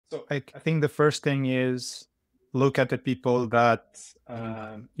So I think the first thing is look at the people that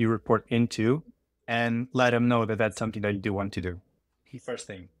you report into and let them know that that's something that you do want to do. The first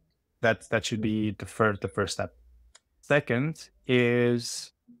thing that should be the first step. Second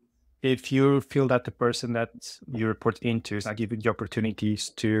is if you feel that the person that you report into is not giving you opportunities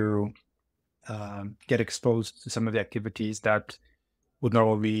to get exposed to some of the activities that would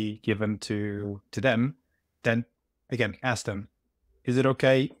normally be given to them, then again, ask them, is it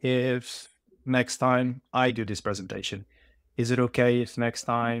okay if next time I do this presentation? Is it okay if next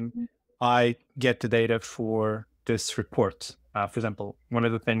time I get the data for this report? For example, one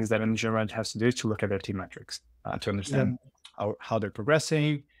of the things that an engineering manager has to do is to look at their team metrics to Yeah. understand how they're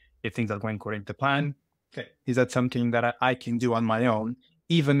progressing, if things are going according to plan. Okay. Is that something that I can do on my own,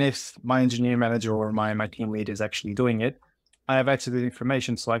 even if my engineering manager or my team lead is actually doing it? I have access to the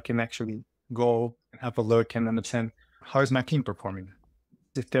information, so I can actually go and have a look and understand how is my team performing.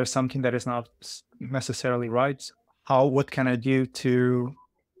 If there's something that is not necessarily right, what can I do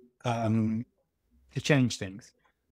um, to change things?